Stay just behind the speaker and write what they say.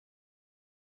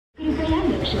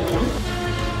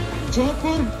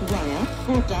Jaipur via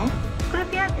Kota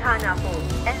कृपया ध्यान आपो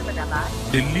अहमदाबाद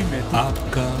दिल्ली में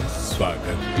आपका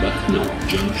स्वागत लखनऊ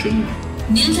जंक्शन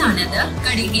ನಿಲ್ದಾಣದ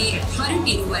ಕಡೆಗೆ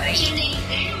ಹೊರಟಿರುವರೆ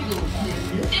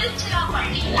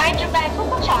Hyderabad को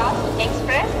 50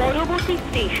 एक्सप्रेस परोबोती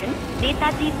स्टेशन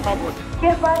नेताजी भवन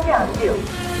कृपया ध्यान दो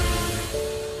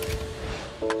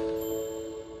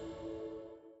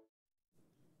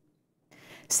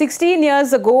 16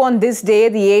 years ago on this day,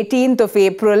 the 18th of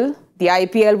April, the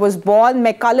IPL was born.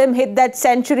 McCullum hit that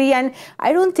century, and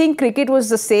I don't think cricket was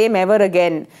the same ever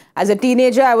again. As a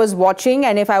teenager, I was watching,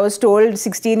 and if I was told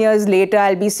 16 years later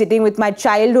I'll be sitting with my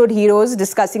childhood heroes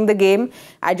discussing the game,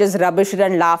 I just rubbish it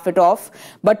and laugh it off.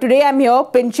 But today I'm here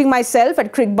pinching myself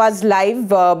at Cricbuzz Live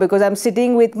because I'm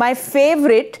sitting with my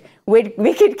favorite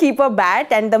wicket-keeper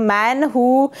bat and the man who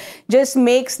just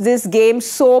makes this game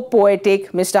so poetic,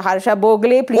 Mr. Harsha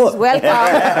Bhogle. Please welcome.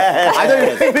 I don't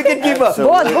know, wicket-keeper.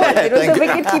 Both. It was a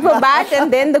wicket-keeper bat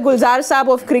and then the Gulzar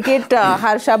Saab of cricket,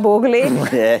 Harsha Bhogle.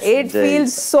 Yes, it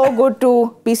feels so good to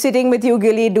be sitting with you,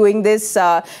 Gilly, doing this.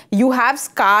 You have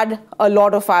scarred a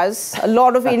lot of us, a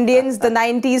lot of Indians, the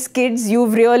 90s kids.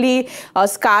 You've really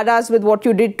scarred us with what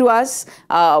you did to us.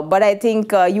 But I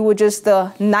think you were just the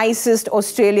nicest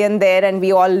Australian there, and we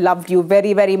all loved you very,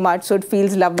 very much. So it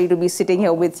feels lovely to be sitting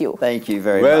here with you. Thank you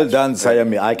very much. Well done,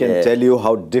 Saiyami. I can tell you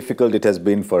how difficult it has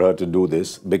been for her to do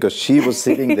this because she was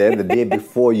sitting there the day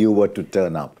before you were to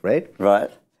turn up, right? Right.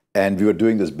 And we were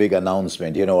doing this big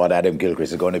announcement. You know what? Adam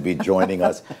Gilchrist is going to be joining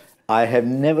us. I have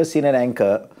never seen an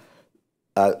anchor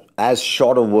as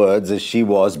short of words as she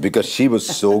was because she was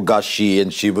so gushy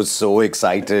and she was so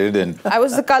excited. And I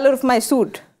was the color of my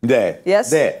suit. There.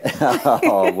 Yes. There.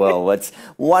 Oh, well, it's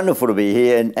wonderful to be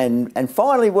here and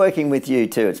finally working with you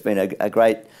too. It's been a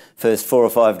great first 4 or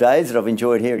 5 days that I've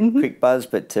enjoyed here at Cricbuzz,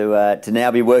 but to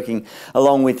now be working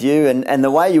along with you and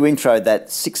the way you introed that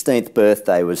 16th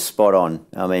birthday was spot on.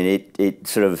 I mean, it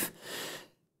sort of...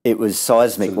 It was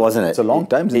seismic, wasn't it? It's a long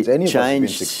time since any of us have been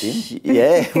 16.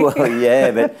 Yeah, well,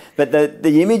 yeah, but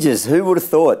the images, who would have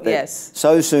thought that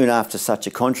so soon after such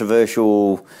a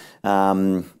controversial,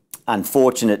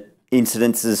 unfortunate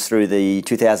incidences through the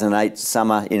 2008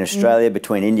 summer in Australia,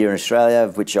 between India and Australia,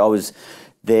 of which I was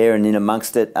there and in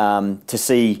amongst it, to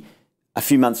see a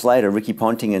few months later, Ricky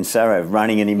Ponting and Sarah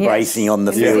running and embracing on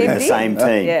the field in the same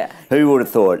team. Who would have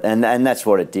thought? And that's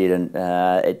what it did. And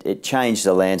it changed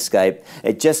the landscape.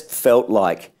 It just felt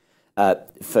like,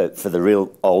 for the real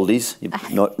oldies,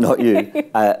 not you,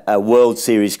 a World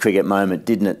Series cricket moment,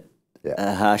 didn't it?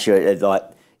 Harsha,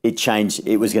 it changed.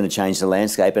 It was going to change the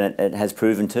landscape, and it has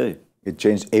proven too. It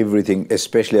changed everything,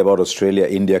 especially about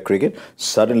Australia-India cricket.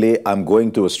 Suddenly, I'm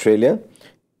going to Australia,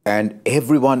 and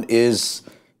everyone is...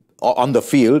 on the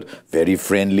field, very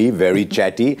friendly, very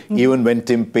chatty. Even when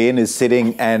Tim Payne is sitting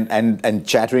and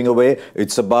chattering away,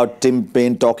 it's about Tim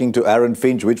Payne talking to Aaron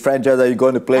Finch. Which franchise are you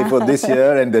going to play for this year?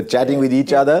 And they're chatting with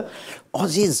each other.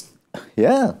 Aussies,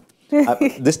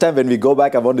 this time when we go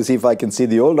back, I want to see if I can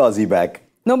see the old Aussie back.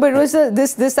 No, but it was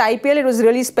this IPL, it was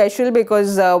really special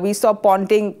because we saw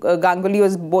Ponting, Ganguly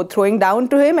was both throwing down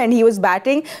to him and he was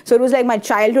batting. So it was like my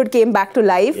childhood came back to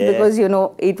life because, you know,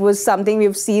 it was something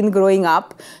we've seen growing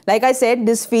up. Like I said,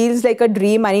 this feels like a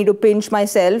dream. I need to pinch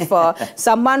myself.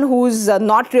 Someone who's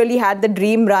not really had the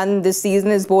dream run this season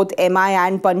is both MI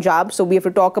and Punjab. So we have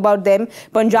to talk about them.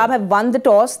 Punjab have won the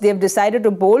toss. They've decided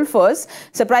to bowl first.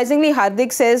 Surprisingly,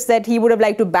 Hardik says that he would have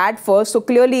liked to bat first. So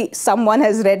clearly someone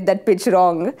has read that pitch wrong.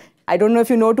 I don't know if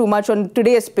you know too much on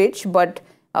today's pitch, but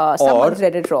someone's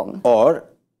read it wrong. Or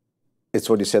it's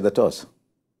what you said, the toss.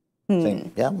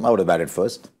 Saying, I would have batted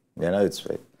first. You know, it's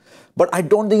right. But I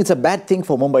don't think it's a bad thing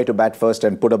for Mumbai to bat first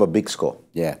and put up a big score.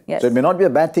 So it may not be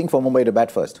a bad thing for Mumbai to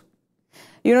bat first.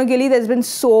 You know, Gilly, there's been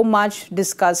so much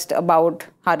discussed about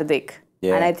Hardik.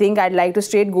 And I think I'd like to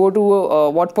straight go to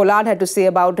what Pollard had to say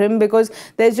about him because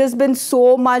there's just been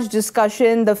so much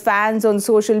discussion. The fans on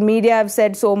social media have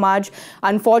said so much.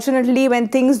 Unfortunately, when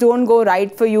things don't go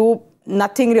right for you,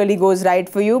 nothing really goes right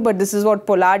for you. But this is what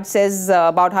Pollard says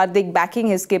about Hardik backing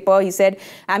his skipper. He said,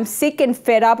 I'm sick and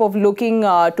fed up of looking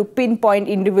to pinpoint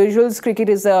individuals. Cricket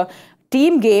is a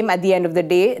team game at the end of the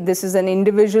day. This is an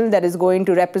individual that is going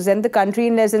to represent the country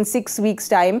in less than 6 weeks'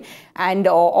 time, and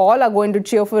all are going to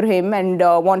cheer for him and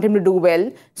want him to do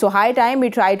well. So high time we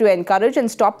try to encourage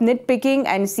and stop nitpicking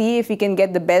and see if we can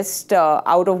get the best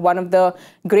out of one of the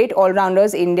great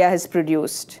all-rounders India has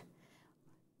produced.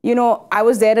 You know, I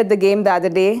was there at the game the other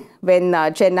day when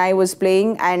Chennai was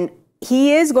playing, and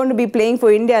he is going to be playing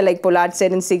for India, like Pollard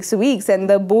said, in 6 weeks, and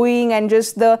the booing and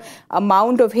just the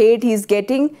amount of hate he's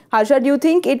getting. Harsha, do you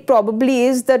think it probably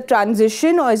is the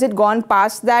transition, or is it gone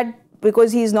past that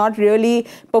because he's not really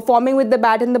performing with the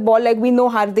bat and the ball like we know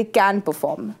Hardik can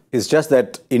perform? It's just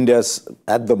that India's,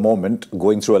 at the moment,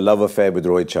 going through a love affair with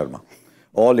Rohit Sharma.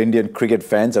 All Indian cricket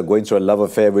fans are going through a love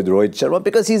affair with Rohit Sharma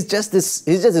because he's just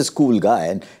this cool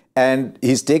guy. And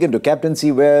he's taken to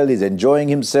captaincy well, he's enjoying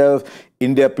himself.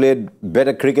 India played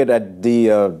better cricket at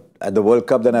the World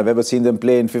Cup than I've ever seen them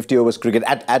play in 50 overs cricket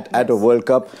at a World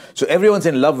Cup. So everyone's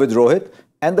in love with Rohit,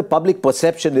 and the public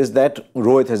perception is that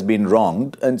Rohit has been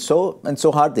wronged, and so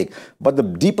Hardik. But the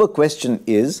deeper question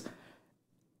is,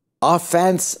 are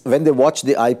fans, when they watch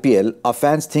the IPL, are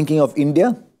fans thinking of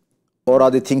India? Or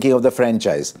are they thinking of the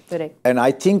franchise? Correct. And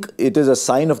I think it is a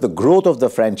sign of the growth of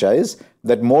the franchise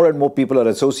that more and more people are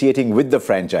associating with the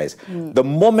franchise. The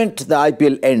moment the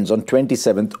IPL ends on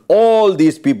 27th, all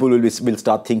these people will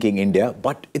start thinking India.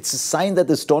 But it's a sign that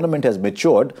this tournament has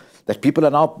matured, that people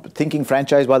are now thinking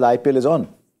franchise while the IPL is on.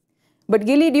 But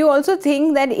Gilly, do you also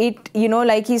think that it,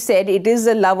 like he said, it is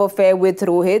a love affair with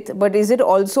Rohit, but is it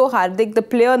also Hardik, the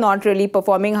player, not really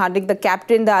performing? Hardik, the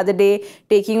captain, the other day,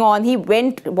 taking on, he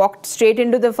walked straight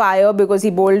into the fire because he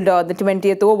bowled the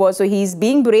 20th over, so he's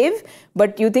being brave,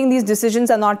 but you think these decisions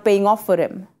are not paying off for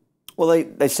him? Well,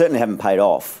 they certainly haven't paid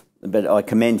off, but I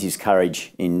commend his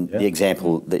courage in the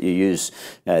example that you used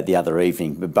the other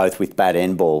evening, both with bat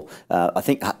and ball. I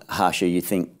think, Harsha, you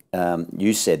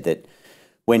said that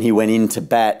when he went into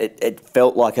bat, it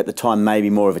felt like at the time maybe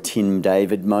more of a Tim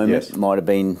David moment. Yes. Might have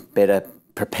been better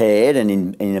prepared and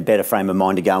in a better frame of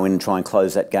mind to go in and try and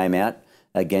close that game out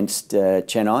against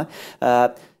Chennai.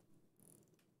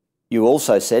 You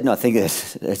also said, and I think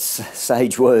it's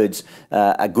sage words,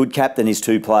 a good captain is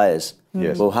two players.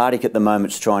 Yes. Well, Hardik at the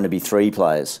moment is trying to be three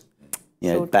players.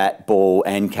 Bat, ball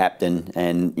and captain,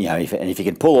 and if you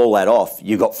can pull all that off,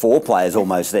 you've got four players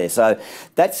almost there. So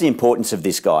that's the importance of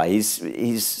this guy.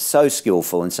 He's so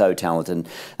skillful and so talented.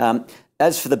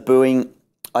 As for the booing,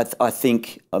 I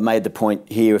think I made the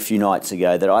point here a few nights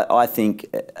ago that I think,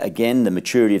 again, the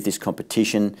maturity of this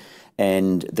competition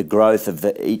and the growth of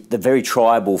the very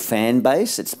tribal fan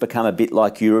base, it's become a bit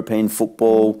like European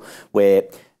football where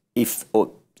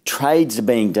trades are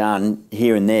being done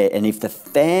here and there, and if the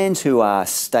fans who are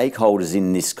stakeholders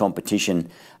in this competition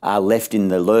are left in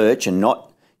the lurch and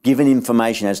not given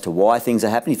information as to why things are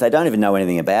happening, if they don't even know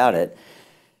anything about it,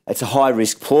 it's a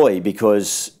high-risk ploy,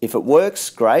 because if it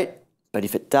works, great, but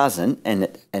if it doesn't and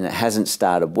it hasn't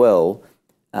started well,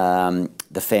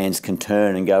 the fans can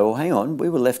turn and go, well, hang on, we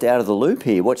were left out of the loop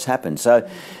here, what's happened? So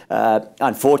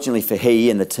unfortunately for he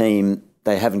and the team,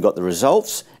 they haven't got the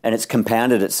results, and it's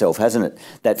compounded itself, hasn't it?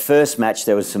 That first match,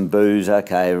 there was some boos,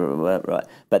 okay, right,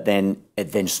 but then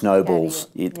it snowballs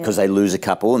because they lose a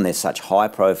couple and they're such high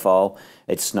profile,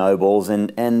 it snowballs, and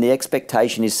the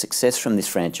expectation is success from this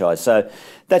franchise. So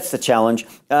that's the challenge.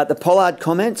 The Pollard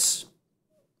comments,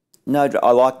 no,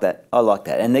 I like that,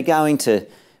 and they're going to,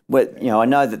 I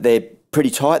know that they're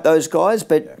pretty tight, those guys,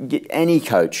 but any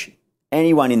coach,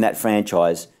 anyone in that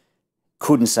franchise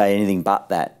couldn't say anything but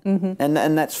that.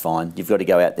 And that's fine. You've got to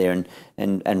go out there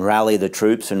and rally the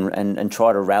troops and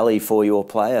try to rally for your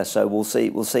player. So we'll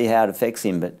see how it affects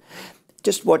him. But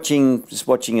just watching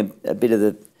a bit of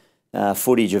the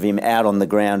footage of him out on the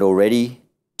ground already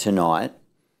tonight,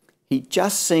 he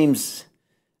just seems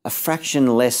a fraction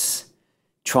less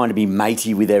trying to be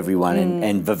matey with everyone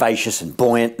and vivacious and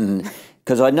buoyant, and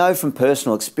because I know from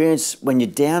personal experience, when you're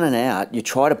down and out, you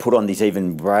try to put on this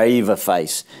even braver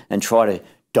face and try to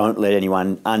don't let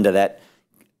anyone under that.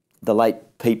 The late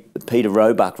Peter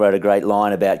Roebuck wrote a great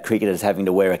line about cricketers having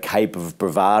to wear a cape of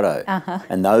bravado,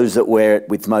 and those that wear it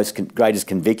with greatest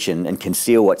conviction and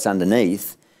conceal what's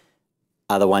underneath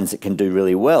are the ones that can do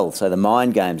really well. So the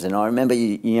mind games, and I remember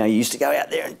you used to go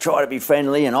out there and try to be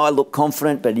friendly, and I look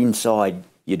confident, but inside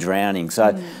you're drowning.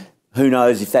 So. Who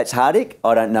knows if that's Hardik?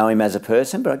 I don't know him as a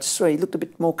person, but I just saw he looked a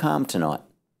bit more calm tonight.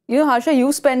 Harsha,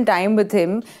 you spend time with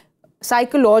him.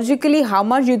 Psychologically, how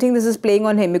much do you think this is playing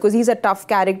on him? Because he's a tough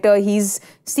character. He's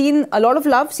seen a lot of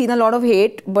love, seen a lot of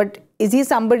hate, but is he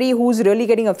somebody who's really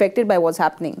getting affected by what's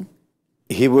happening?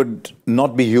 He would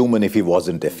not be human if he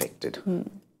wasn't affected.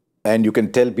 And you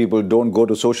can tell people don't go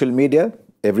to social media.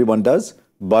 Everyone does.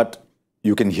 But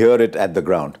you can hear it at the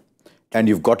ground. And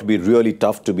you've got to be really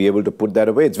tough to be able to put that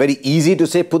away. It's very easy to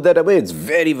say put that away. It's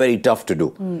very, very tough to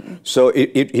do. So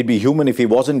he'd be human if he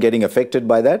wasn't getting affected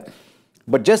by that.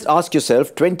 But just ask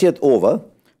yourself, 20th over,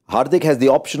 Hardik has the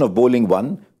option of bowling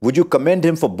one. Would you commend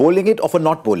him for bowling it or for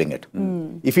not bowling it?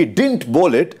 If he didn't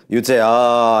bowl it, you'd say,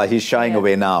 he's shying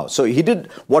away now. So he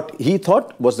did what he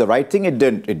thought was the right thing. It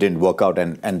didn't work out,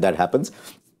 and that happens.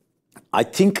 I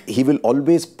think he will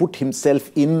always put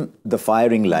himself in the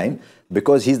firing line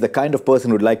because he's the kind of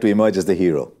person who'd like to emerge as the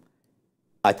hero.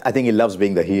 I think he loves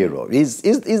being the hero. He's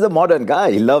the modern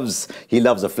guy. He loves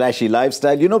a flashy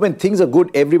lifestyle. You know, when things are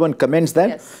good, everyone commends that.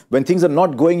 Yes. When things are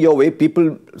not going your way,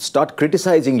 people start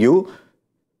criticizing you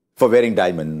for wearing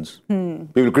diamonds.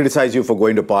 People criticize you for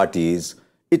going to parties.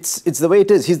 It's the way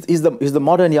it is. He's the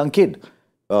modern young kid.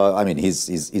 I mean,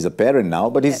 he's a parent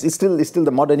now, but he's still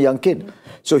the modern young kid.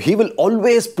 So he will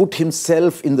always put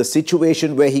himself in the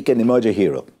situation where he can emerge a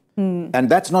hero. And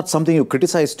that's not something you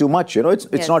criticize too much. You know,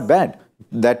 it's not bad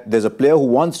that there's a player who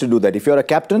wants to do that. If you're a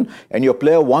captain and your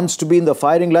player wants to be in the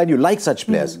firing line, you like such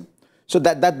players. So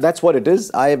that's what it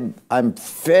is. I'm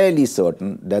fairly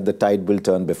certain that the tide will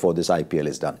turn before this IPL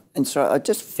is done. And so I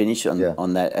just finish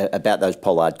on that about those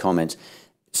Pollard comments.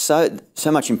 So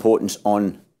much importance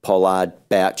on Pollard,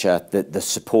 Boucher, the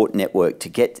support network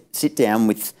to sit down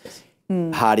with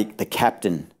Hardik, the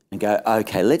captain, and go,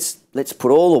 okay, let's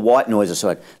put all the white noise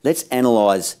aside. Let's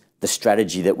analyse the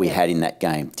strategy that we had in that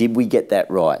game. Did we get that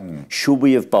right? Should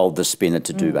we have bowled the spinner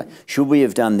to Dubé? Should we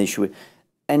have done this?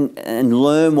 And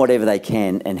learn whatever they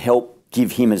can and help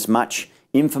give him as much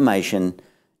information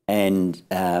and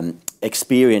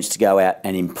experience to go out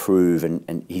and improve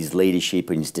and his leadership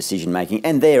and his decision making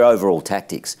and their overall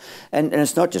tactics. And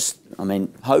it's not just, I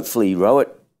mean, hopefully Rohit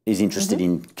is interested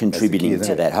in contributing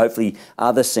to that. Hopefully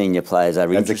other senior players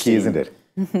are interested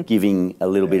in giving a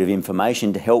little bit of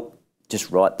information to help just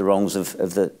right the wrongs of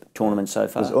the tournament so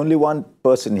far. There's only one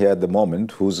person here at the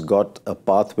moment who's got a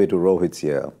pathway to Rohit's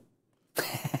year.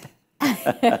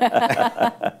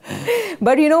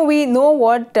 But you know, we know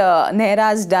what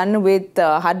Nehra's done with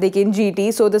Hardik in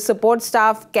GT, so the support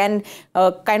staff can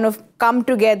kind of come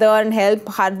together and help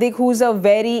Hardik, who's a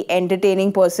very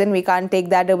entertaining person. We can't take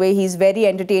that away. He's very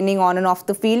entertaining on and off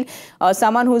the field.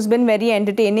 Someone who's been very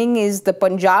entertaining is the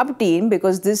Punjab team,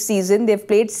 because this season they've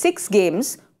played 6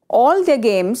 games. All their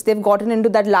games, they've gotten into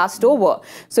that last over.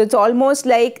 So it's almost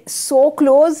like so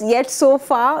close yet so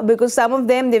far, because some of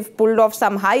them, they've pulled off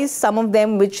some highs, some of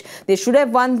them which they should have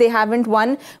won, they haven't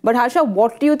won. But Harsha,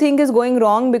 what do you think is going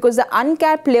wrong? Because the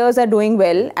uncapped players are doing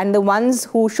well and the ones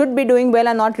who should be doing well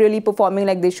are not really performing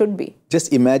like they should be.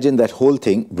 Just imagine that whole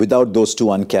thing without those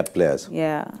 2 uncapped players.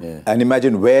 Yeah. And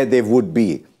imagine where they would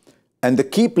be. And the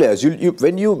key players,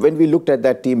 when we looked at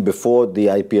that team before the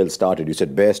IPL started, you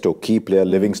said Bairstow, key player,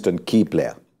 Livingston, key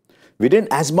player. We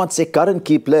didn't as much say Curran,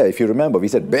 key player, if you remember. We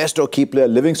said Bairstow, key player,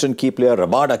 Livingston, key player,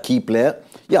 Rabada, key player.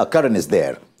 Yeah, Curran is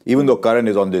there. Even though Curran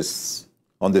is on this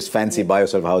fancy buy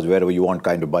yourself house, wherever you want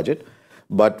kind of budget.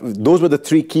 But those were the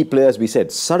 3 key players we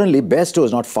said. Suddenly, Bairstow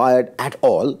is not fired at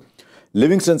all.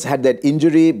 Livingston's had that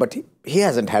injury, but he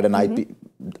hasn't had an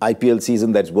IPL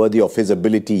season that's worthy of his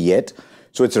ability yet.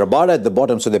 So it's Rabada at the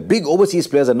bottom. So the big overseas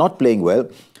players are not playing well.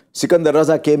 Sikandar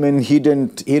Raza came in. He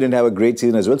didn't have a great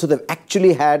season as well. So they've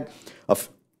actually had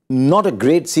not a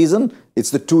great season. It's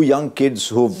the 2 young kids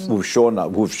who've showed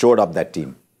up that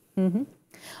team.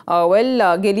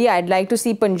 Well, Gilly, I'd like to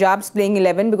see Punjab's playing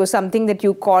 11, because something that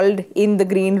you called in the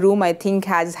green room, I think,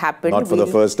 has happened. Not for the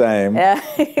first time.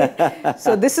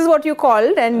 So this is what you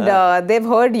called, and they've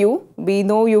heard you. We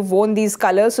know you've worn these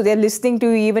colours, so they're listening to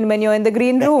you even when you're in the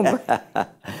green room.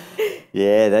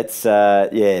 Yeah, that's,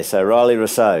 so Riley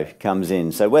Rousseau comes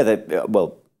in. So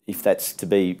if that's to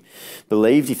be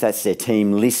believed, if that's their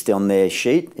team list on their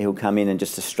sheet, he'll come in and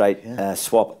just a straight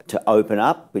swap to open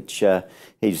up, which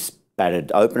he's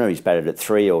batted opener. He's batted at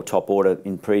 3 or top order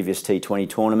in previous T20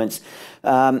 tournaments.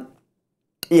 I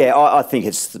think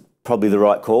it's probably the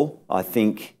right call. I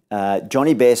think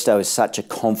Johnny Bairstow is such a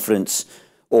confidence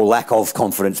or lack of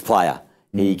confidence player.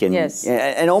 He can,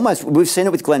 and almost, we've seen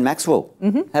it with Glenn Maxwell,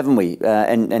 haven't we?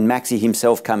 And Maxie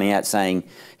himself coming out saying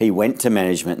he went to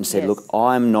management and said, look,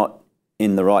 I'm not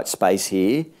in the right space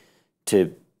here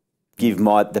to give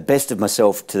the best of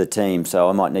myself to the team, so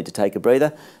I might need to take a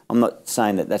breather. I'm not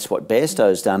saying that that's what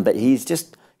Bairstow's done, but he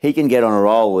can get on a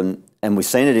roll, and we've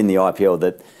seen it in the IPL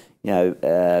that,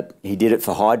 he did it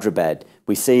for Hyderabad.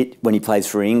 We see it when he plays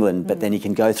for England, but then he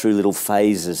can go through little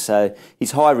phases. So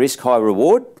he's high risk, high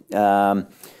reward,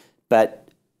 but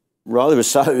Riley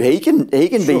Rousseau, he can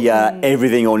be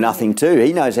everything or nothing too.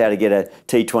 He knows how to get a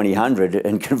T20 100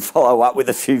 and can follow up with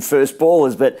a few first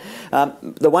ballers. But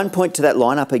the one point to that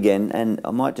lineup again, and I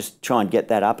might just try and get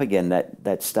that up again,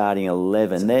 that starting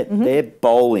 11, they're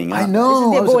bowling. I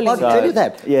know, I was about to tell you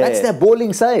that. Yeah. That's their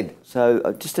bowling side.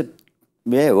 So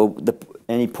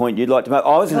any point you'd like to make?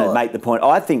 I was going to make the point,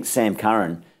 I think Sam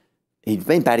Curran he'd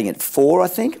been batting at 4, I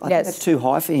think. I Yes. think that's too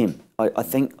high for him. I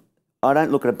think I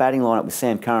don't look at a batting lineup with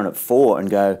Sam Curran at 4 and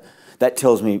go, that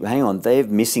tells me, hang on, they're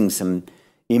missing some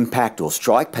impact or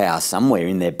strike power somewhere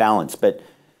in their balance. But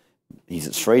he's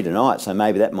at 3 tonight, so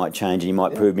maybe that might change and he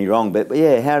might prove me wrong. But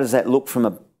yeah, how does that look from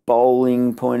a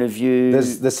bowling point of view?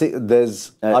 There's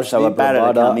so a batter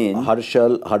to come in.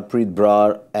 Harshal, Harpreet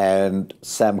Brar, and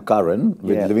Sam Curran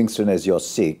with Yeah. Livingston as your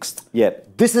 6th.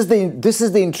 Yep. This is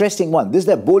the interesting one. This is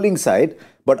their bowling side,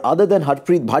 but other than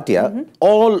Harpreet Bhatia,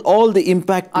 all the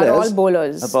impact Are players all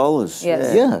bowlers. The bowlers.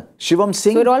 Yes. Yeah, Shivam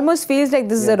Singh. So it almost feels like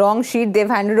this is the wrong sheet they've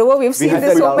handed over. We've seen have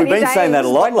this that- so many we've been times. saying that a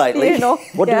lot but, lately. You know,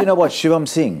 What do you know about Shivam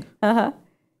Singh?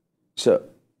 So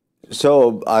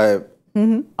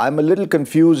I'm a little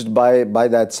confused by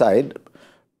that side.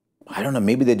 I don't know.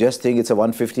 Maybe they just think it's a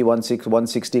 150,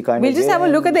 160 kind We'll of just have a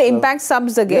game, look at the so- impact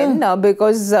subs again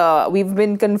because we've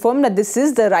been confirmed that this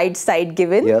is the right side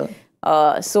given.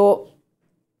 Yeah. So,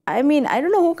 I mean, I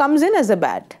don't know who comes in as a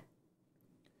bat.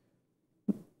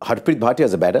 Harpreet Bhatia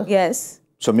is a batter. Yes.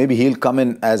 So maybe he'll come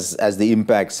in as the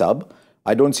impact sub.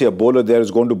 I don't see a bowler there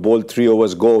who's going to bowl 3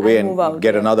 overs, go away and move out,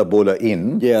 get yeah. another bowler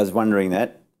in. Yeah, I was wondering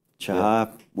that. Chahar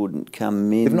wouldn't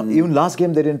come in. Even last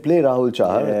game they didn't play Rahul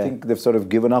Chahar. Yeah. I think they've sort of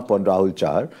given up on Rahul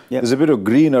Chahar. Yep. There's a bit of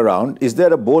green around. Is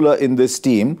there a bowler in this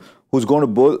team who's going to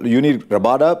bowl? You need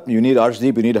Rabada, you need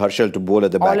Arshdeep, you need Harshal to bowl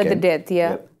at the back All at the end. death, yeah.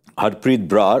 Yep. Harpreet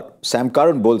Brar, Sam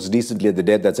Curran bowls decently at the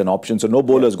death. That's an option. So no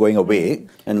bowlers going away.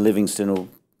 And Livingston will...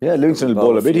 Yeah, Livingston will Bowl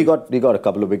bowl a a bit. few. He got a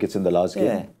couple of wickets in the last game.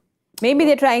 Yeah. Maybe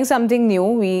they're trying something new.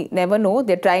 We never know.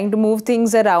 They're trying to move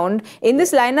things around. In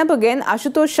this lineup again,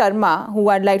 Ashutosh Sharma, who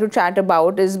I'd like to chat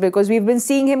about, is because we've been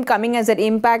seeing him coming as an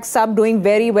impact sub, doing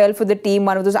very well for the team,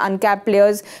 one of those uncapped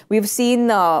players. We've seen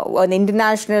an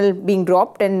international being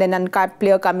dropped and then uncapped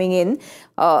player coming in.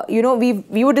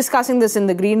 We were discussing this in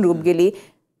the green room, Gilly.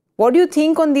 What do you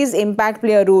think on these impact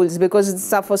player rules?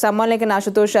 Because for someone like an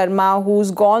Ashutosh Sharma who's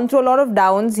gone through a lot of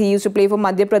downs, he used to play for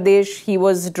Madhya Pradesh, he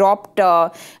was dropped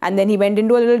and then he went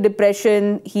into a little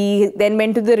depression. He then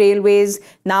went to the Railways,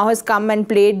 now has come and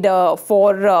played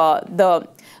for the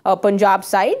Punjab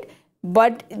side.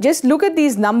 But just look at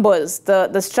these numbers,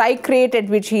 the strike rate at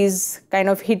which he's kind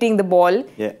of hitting the ball.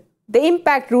 Yeah. The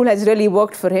impact rule has really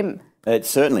worked for him. It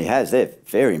certainly has. They're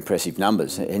very impressive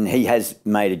numbers. And he has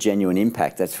made a genuine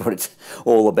impact. That's what it's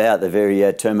all about, the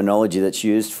very terminology that's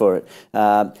used for it.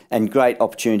 And great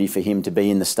opportunity for him to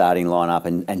be in the starting lineup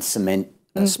and cement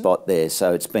a spot there.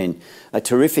 So it's been a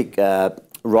terrific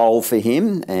role for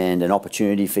him and an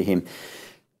opportunity for him.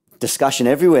 Discussion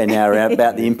everywhere now around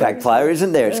about the impact player,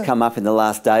 isn't there? It's come up in the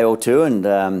last day or two.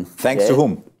 And Thanks to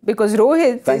whom? Because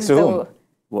Rohit Thanks is to the... whom?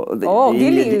 Well, the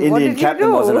Gilly, Indian what did you captain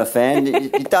do? wasn't a fan. You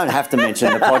don't have to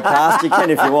mention the podcast. You can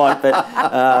if you want.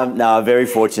 But no, I'm very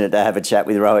fortunate to have a chat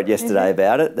with Rohit yesterday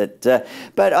about it.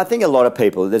 But I think a lot of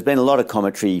people, there's been a lot of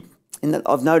commentary.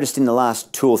 I've noticed in the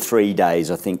last 2 or 3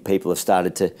 days, I think people have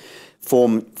started to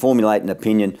formulate an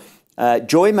opinion.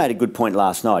 Joy made a good point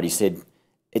last night. He said,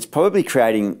 it's probably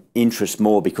creating interest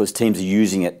more because teams are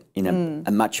using it in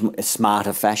a much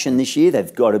smarter fashion this year.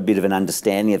 They've got a bit of an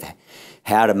understanding of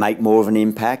how to make more of an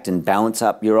impact and balance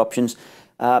up your options.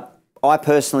 I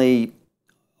personally,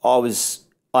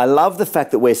 I love the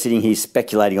fact that we're sitting here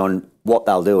speculating on what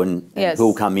they'll do and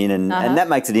who'll come in, and that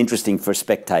makes it interesting for a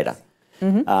spectator.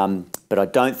 But I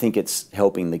don't think it's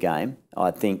helping the game. I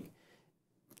think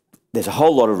there's a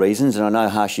whole lot of reasons, and I know,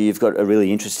 Harsha, you've got a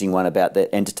really interesting one about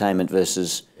the entertainment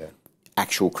versus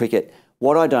actual cricket.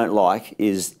 What I don't like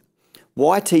is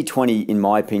why T20, in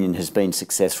my opinion, has been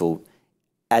successful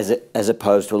as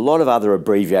opposed to a lot of other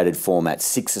abbreviated formats,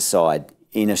 6-a-side.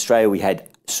 In Australia, we had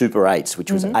Super 8s, which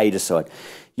was 8-a-side.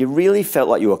 You really felt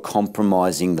like you were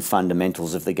compromising the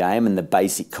fundamentals of the game and the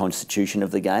basic constitution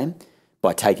of the game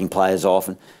by taking players off.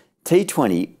 And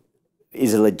T20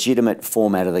 is a legitimate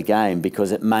format of the game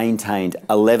because it maintained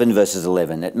 11 versus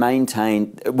 11. It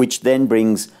maintained, which then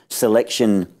brings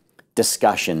selection,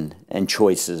 discussion and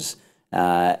choices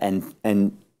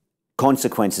and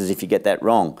consequences if you get that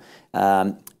wrong.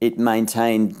 It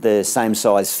maintained the same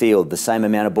size field, the same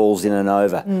amount of balls in and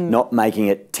over, not making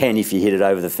it 10 if you hit it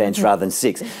over the fence rather than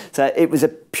 6. So it was a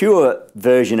pure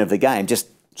version of the game, just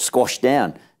squashed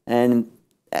down. And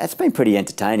it's been pretty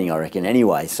entertaining, I reckon,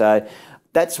 anyway. So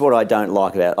that's what I don't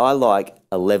like about it. I like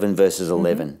 11 versus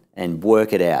 11 and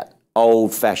work it out.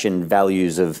 Old-fashioned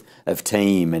values of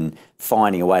team and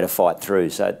finding a way to fight through.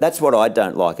 So that's what I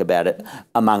don't like about it,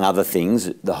 among other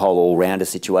things, the whole all-rounder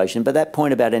situation. But that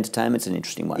point about entertainment's an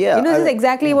interesting one. Yeah, this is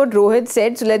exactly what Rohit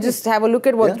said. So let's just have a look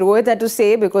at what Rohit had to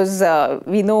say, because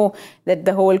we know that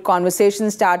the whole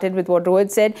conversation started with what Rohit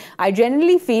said. I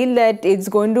generally feel that it's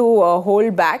going to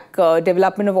hold back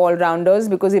development of all-rounders,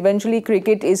 because eventually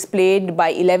cricket is played by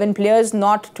 11 players,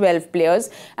 not 12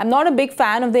 players. I'm not a big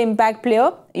fan of the impact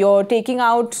player. You're taking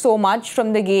out so much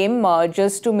from the game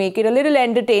just to make it a little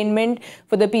entertainment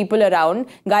for the people around.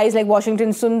 Guys like Washington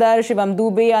Sundar, Shivam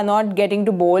Dube are not getting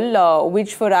to bowl,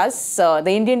 which for us, the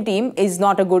Indian team, is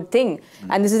not a good thing.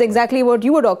 And this is exactly what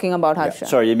you were talking about, Harsha.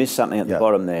 Sorry, you missed something at the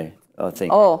bottom there, I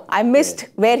think. Oh, I missed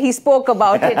where he spoke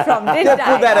about it from, didn't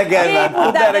I? Put that again, man.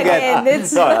 Put that again.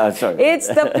 It's, sorry. It's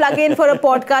the plug-in for a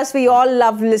podcast we all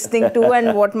love listening to,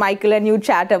 and what Michael and you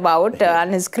chat about,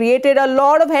 and has created a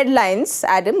lot of headlines,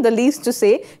 Adam, the least to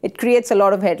say. It creates a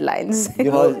lot of headlines.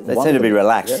 You know, They tend to be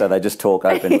relaxed, so they just talk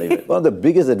openly. one of the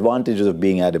biggest advantages of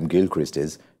being Adam Gilchrist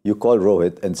is you call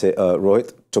Rohit and say,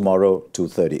 Rohit, tomorrow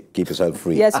 2:30, keep yourself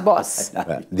free. Yes, boss.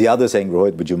 The other saying,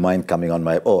 Rohit, would you mind coming on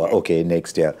my, okay,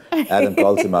 next year. Adam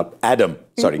calls him up.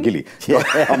 Gilly.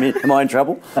 Am I in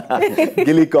trouble?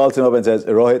 Gilly calls him up and says,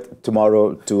 Rohit,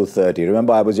 tomorrow 2:30.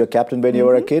 Remember, I was your captain when you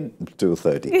were a kid?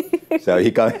 2:30. So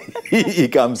he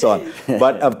comes on.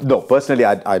 But no, personally,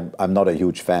 I'm not a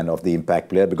huge fan of the impact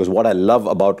player, because what I love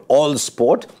about all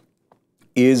sport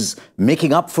is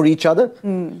making up for each other.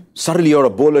 Suddenly you're a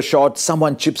bowler short,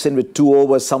 someone chips in with 2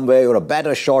 overs somewhere, you're a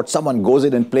batter short, someone goes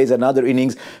in and plays another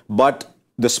innings. But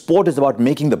the sport is about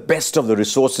making the best of the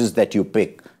resources that you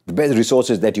pick, the best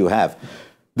resources that you have.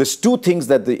 There's two things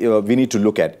that we need to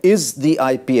look at. Is the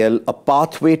IPL a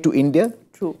pathway to India?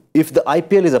 True. If the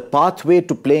IPL is a pathway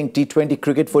to playing T20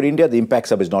 cricket for India, the impact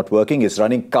sub is not working. It's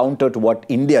running counter to what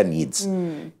India needs.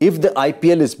 If the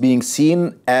IPL is being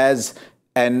seen as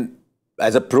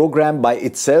a program by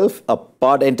itself, a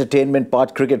part entertainment,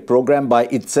 part cricket program by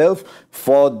itself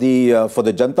for the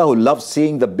Janta who loves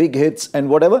seeing the big hits and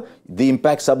whatever, the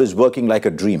impact sub is working like a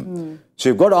dream. So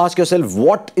you've got to ask yourself,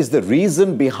 what is the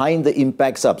reason behind the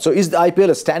impact sub? So is the IPL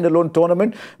a standalone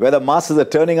tournament where the masses are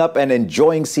turning up and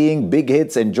enjoying seeing big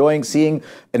hits, enjoying seeing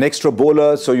an extra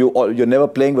bowler, so you're never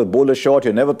playing with bowler short,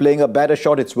 you're never playing a batter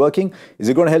short, it's working? Is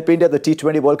it going to help India at the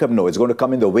T20 World Cup? No, it's going to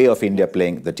come in the way of India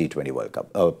playing the T20 World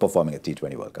Cup, performing at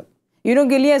T20 World Cup. You know,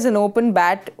 Gilly, as an open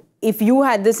bat, if you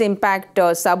had this impact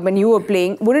sub when you were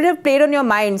playing, would it have played on your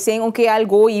mind saying, okay, I'll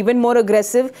go even more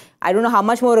aggressive? I don't know how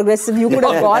much more aggressive you could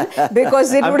have gone,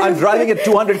 because it would I'm driving at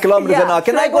 200 kilometers an hour.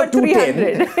 Can I go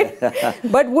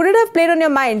 210? But would it have played on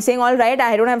your mind saying, all right,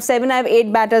 I don't have 7, I have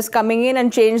 8 batters coming in,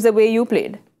 and change the way you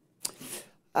played?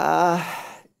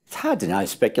 It's hard to know,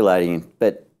 speculating.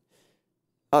 But,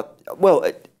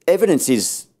 evidence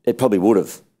is it probably would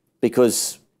have,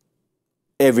 because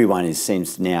everyone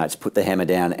seems now it's put the hammer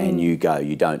down and you go,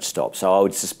 you don't stop. So I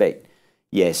would suspect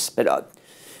yes, but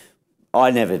I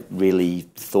never really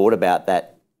thought about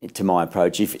that to my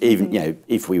approach.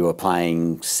 If we were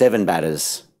playing 7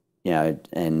 batters,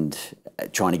 and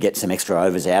trying to get some extra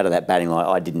overs out of that batting line,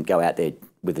 I didn't go out there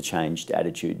with a changed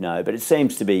attitude, no. But it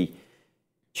seems to be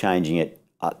changing it.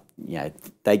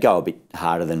 They go a bit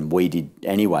harder than we did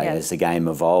anyway as the game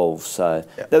evolves. So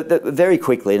very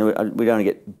quickly, and we don't want to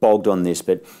get bogged on this,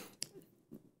 but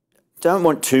don't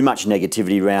want too much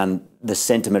negativity around the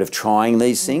sentiment of trying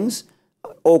these things.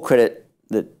 All credit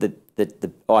that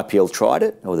the IPL tried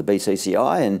it, or the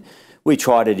BCCI, and we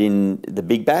tried it in the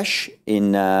Big Bash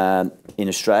in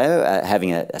Australia,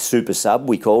 having a super sub,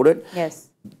 we called it. Yes.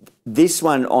 This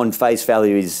one on face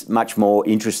value is much more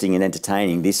interesting and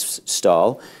entertaining, this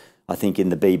style. I think in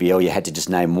the BBL you had to just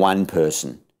name one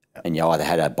person, and you either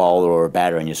had a bowler or a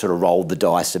batter, and you sort of rolled the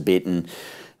dice a bit.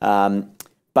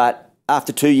 But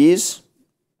after 2 years,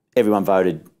 everyone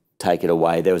voted take it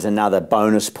away. There was another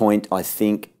bonus point, I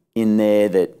think, in there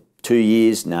that 2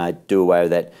 years, no, do away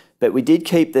with that. But we did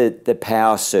keep the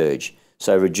power surge,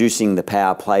 so reducing the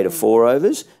power play to 4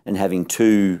 overs and having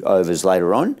 2 overs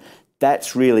later on.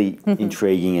 That's really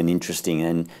intriguing and interesting.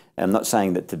 And I'm not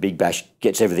saying that the Big Bash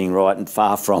gets everything right, and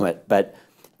far from it, but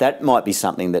that might be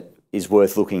something that is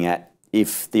worth looking at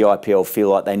if the IPL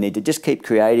feel like they need to just keep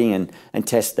creating and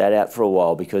test that out for a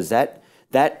while, because that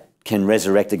can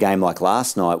resurrect a game like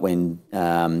last night when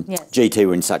GT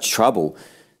were in such trouble.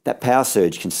 That power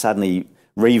surge can suddenly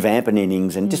revamp an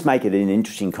innings and just make it an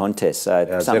interesting contest.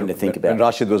 So something to think about. When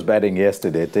Rashid was batting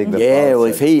yesterday,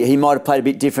 if he might have played a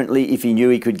bit differently if he knew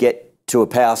he could get to a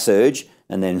power surge,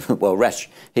 and then, Rash,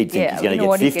 he'd think he's going to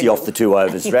get 50 off the 2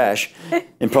 overs, Rash,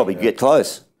 and probably get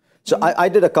close. So I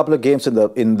did a couple of games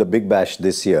in the Big Bash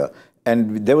this year,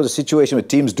 And there was a situation with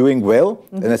teams doing well,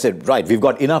 and I said, right, we've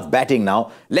got enough batting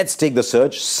now. Let's take the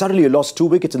surge. Suddenly you lost 2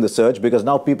 wickets in the surge because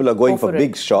now people are going for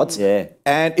big shots. Yeah.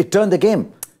 And it turned the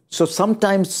game. So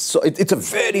sometimes it's a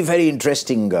very, very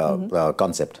interesting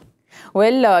concept.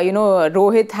 Well,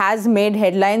 Rohit has made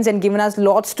headlines and given us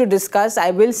lots to discuss.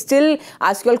 I will still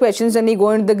ask you all questions when we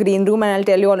go into the green room, and I'll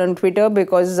tell you all on Twitter,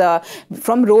 because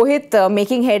from Rohit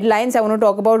making headlines, I want to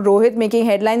talk about Rohit making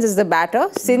headlines as the batter.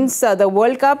 Since the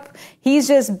World Cup, he's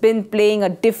just been playing a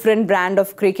different brand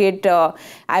of cricket.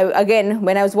 Again,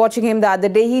 when I was watching him the other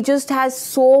day, he just has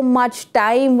so much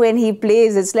time when he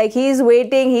plays. It's like he's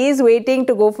waiting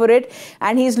to go for it.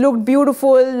 And he's looked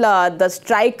beautiful. The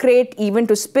strike rate, even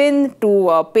to spin,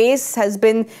 to pace, has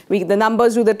been, the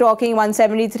numbers do the talking,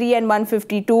 173 and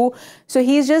 152. So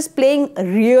he's just playing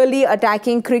really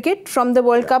attacking cricket from the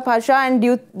World Cup, Harsha.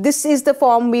 And this is the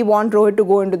form we want Rohit to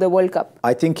go into the World Cup.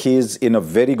 I think he's in a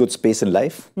very good space in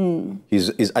life.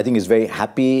 I think he's very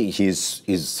happy. He's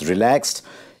relaxed.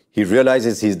 He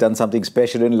realizes he's done something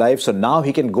special in life. So now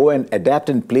he can go and adapt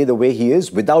and play the way he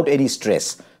is without any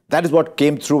stress. That is what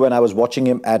came through when I was watching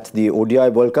him at the ODI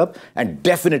World Cup, and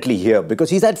definitely here, because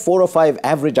he's had 4 or 5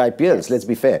 average IPLs, let's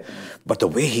be fair. But the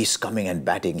way he's coming and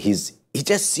batting, he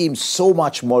just seems so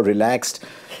much more relaxed.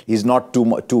 He's not too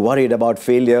worried about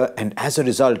failure, and as a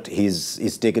result,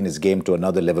 he's taken his game to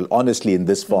another level. Honestly, in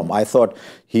this form, I thought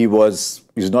he's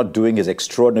not doing his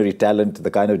extraordinary talent the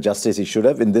kind of justice he should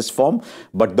have in this form.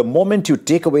 But the moment you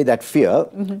take away that fear,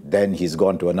 then he's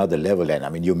gone to another level. And I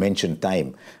mean, you mentioned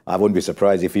time. I wouldn't be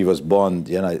surprised if he was born.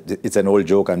 It's an old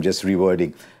joke. I'm just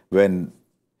rewording. When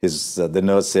the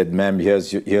nurse said, "Ma'am,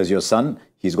 here's your son.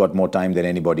 He's got more time than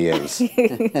anybody else." You've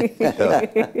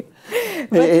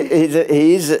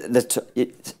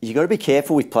got to be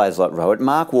careful with players like Rohit.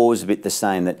 Mark Waugh was a bit the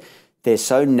same, that they're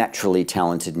so naturally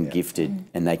talented and gifted,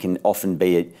 and they can often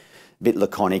be a bit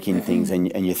laconic in things,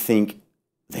 and you think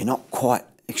they're not quite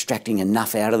extracting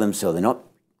enough out of themselves. They're not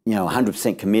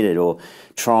 100% committed or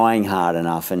trying hard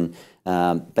enough, and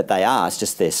but they are. It's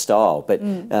just their style.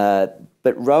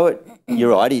 But Rohit,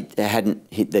 you're right, he hadn't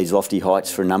hit these lofty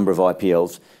heights for a number of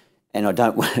IPLs. And I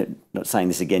not saying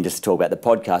this again just to talk about the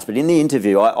podcast, but in the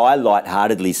interview, I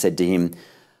lightheartedly said to him,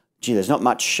 "Gee, there's not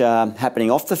much happening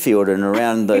off the field and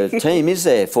around the team, is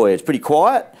there, for you? It's pretty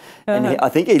quiet." And I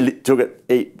think he took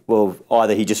it,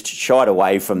 either he just shied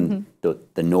away from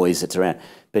the noise that's around,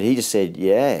 but he just said,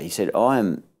 he said, "I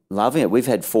am loving it. We've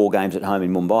had 4 games at home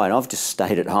in Mumbai, and I've just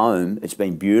stayed at home. It's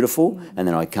been beautiful. And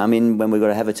then I come in when we've got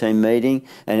to have a team meeting."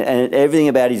 And everything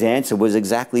about his answer was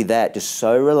exactly that, just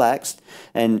so relaxed.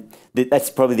 And that's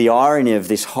probably the irony of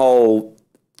this whole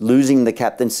losing the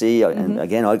captaincy. And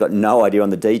again, I got no idea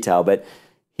on the detail, but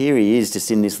here he is just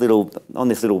on this little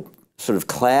sort of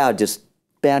cloud, just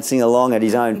bouncing along at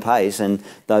his own pace. And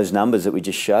those numbers that we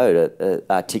just showed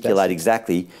articulate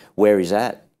exactly where he's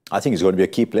at. I think he's going to be a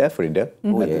key player for India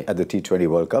at the T20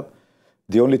 World Cup.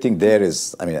 The only thing there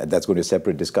is, I mean, that's going to be a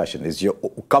separate discussion, is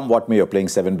come what may, you're playing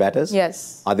 7 batters.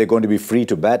 Yes. Are they going to be free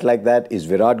to bat like that? Is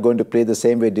Virat going to play the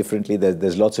same way differently?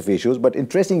 There's lots of issues. But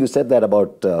interesting you said that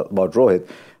about Rohit.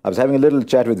 I was having a little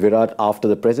chat with Virat after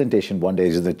the presentation one day.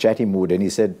 He's in a chatty mood, and he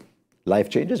said,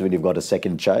 life changes when you've got a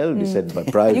second child. He said, my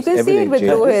prize, you can everything see it with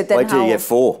changes. Rohit. Wait till you get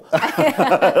 4.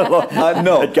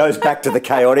 No. It goes back to the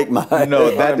chaotic mode.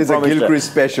 No, that is a Gilchrist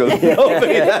special.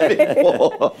 Nobody having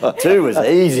 4. 2 was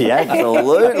easy,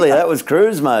 absolutely. That was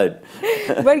cruise mode.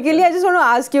 But Gilly, I just want to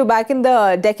ask you, back in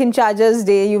the Deccan Chargers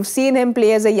day, you've seen him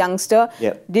play as a youngster.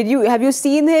 Yep. Have you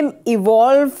seen him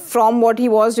evolve from what he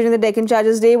was during the Deccan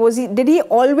Chargers day? Did he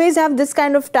always have this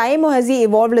kind of time, or has he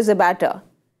evolved as a batter?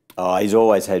 Oh, he's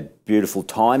always had beautiful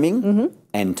timing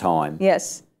and time.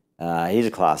 Yes. He's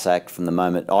a class act from the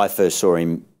moment I first saw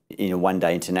him in a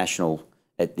one-day international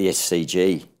at the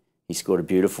SCG. He scored a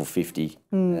beautiful 50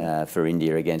 for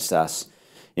India against us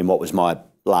in what was my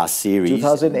last series.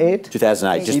 2008?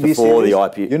 2008, just TV before series. the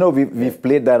IPL. You know, we've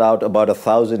played that out about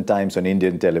 1,000 times on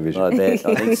Indian television. I bet.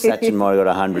 I think Sachin might have got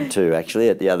 100 too, actually,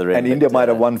 at the other end. And India might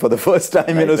have won for the first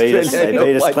time in Australia. They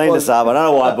beat us, cleaned us up. I don't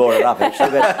know why I brought it up,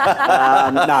 actually.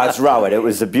 But, no, it's Rohit. It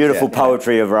was the beautiful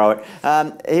poetry of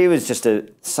Rohit. He was just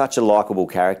such a likeable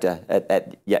character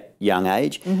at young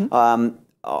age.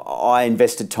 I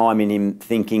invested time in him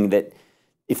thinking that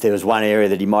if there was one area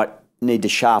that he might need to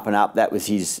sharpen up, that was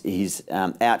his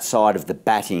outside of the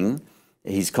batting,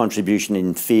 his contribution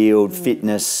in field,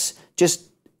 fitness, just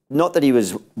not that he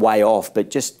was way off, but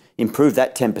just improve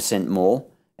that 10% more,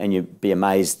 and you'd be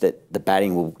amazed that the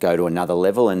batting will go to another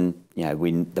level. And,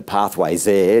 the pathway's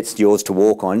there, it's yours to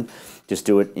walk on, just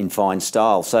do it in fine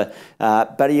style. So,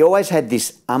 but he always had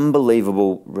this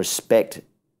unbelievable respect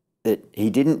that he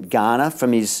didn't garner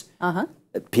from his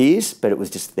peers, but it was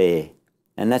just there.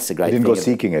 And that's the great thing. He didn't go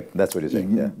seeking it. That's what you're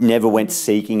saying. Yeah. Never went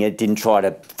seeking it, didn't try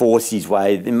to force his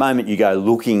way. The moment you go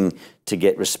looking to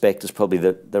get respect is probably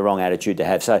the wrong attitude to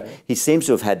have. So he seems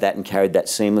to have had that and carried that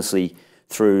seamlessly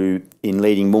through in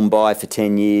leading Mumbai for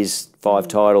 10 years, 5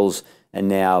 titles, and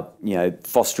now, you know,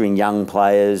 fostering young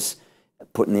players,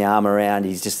 putting the arm around.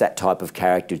 He's just that type of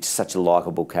character, just such a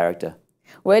likeable character.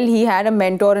 Well, he had a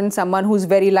mentor and someone who's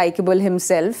very likable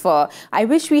himself. I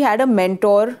wish we had a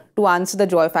mentor to answer the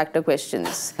joy factor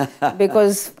questions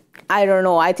because I don't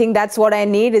know. I think that's what I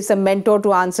need is a mentor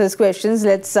to answer his questions.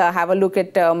 Let's have a look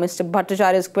at Mr.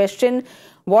 Bhattacharya's question.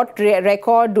 What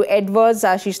record do Edwards,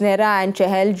 Ashish Nehra and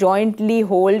Chahal jointly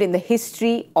hold in the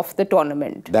history of the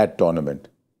tournament? That tournament.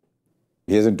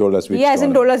 He hasn't told us which He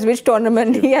hasn't told us which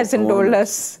tournament. He hasn't told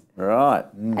us. Right.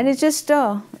 And it's just,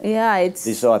 yeah, it's...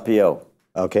 This IPL.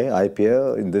 Okay,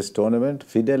 IPL in this tournament,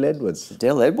 Fidel Edwards.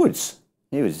 Fidel Edwards.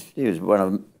 He was one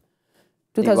of...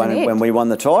 2008. When we won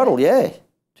the title, yeah.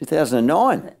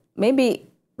 2009. Maybe...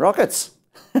 Rockets.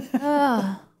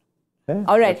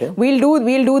 All right, okay.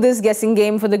 We'll do this guessing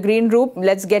game for the green group.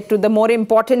 Let's get to the more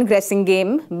important guessing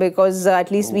game because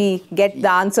at least we get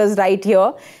the answers right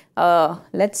here.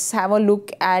 Let's have a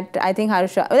look at, I think,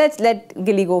 Harsha. Let's let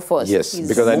Gilly go first. Yes,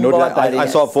 because I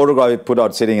saw a photograph he put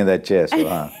out sitting in that chair. So,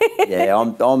 yeah,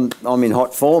 I'm in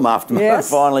hot form after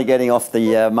finally getting off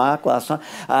the mark last night.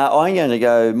 I'm going to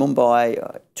go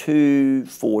Mumbai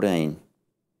 2-14.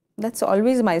 That's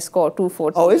always my score,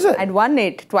 2-14. Oh, is it? I'd won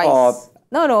it twice.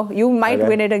 No, you might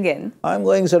win it again. I'm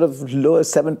going sort of lower,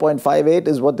 7.58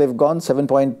 is what they've gone,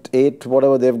 7.8,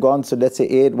 whatever they've gone. So let's say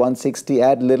 8, 160,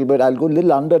 add a little bit. I'll go a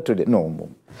little under today. No,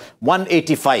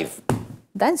 185.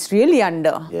 That's really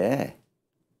under. Yeah.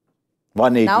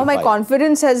 185. Now my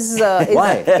confidence is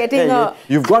getting a...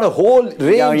 You've got a whole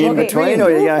range in between.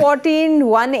 214,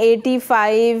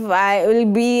 185, I will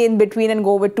be in between and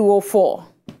go with 204.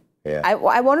 Yeah.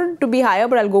 I wanted to be higher,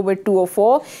 but I'll go with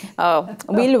 204.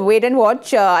 We'll wait and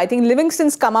watch. I think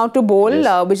Livingston's come out to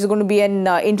bowl, which is going to be an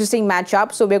interesting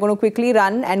matchup. So we're going to quickly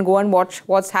run and go and watch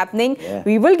what's happening. Yeah.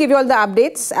 We will give you all the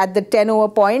updates at the 10-over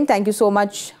point. Thank you so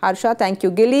much, Harsha. Thank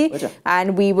you, Gilly. Pleasure.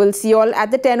 And we will see you all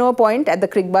at the 10-over point at the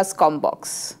Cricbuzz com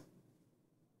box.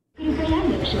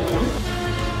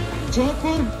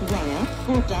 Jaipur via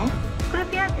Kota.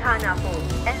 कृपया ध्यान आपो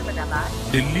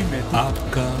अहमदाबाद दिल्ली में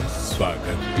आपका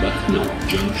स्वागत Lucknow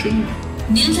junction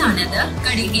ನಿಲ್ದಾಣದ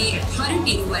ಕಡೆಗೆ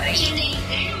ಹೊರಟಿರುವರೆ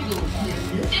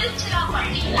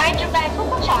Hyderabad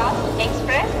 50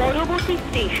 Express, Boroboti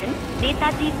Station,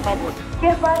 Netaji Babur.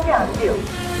 कृपया ध्यान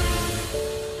दें.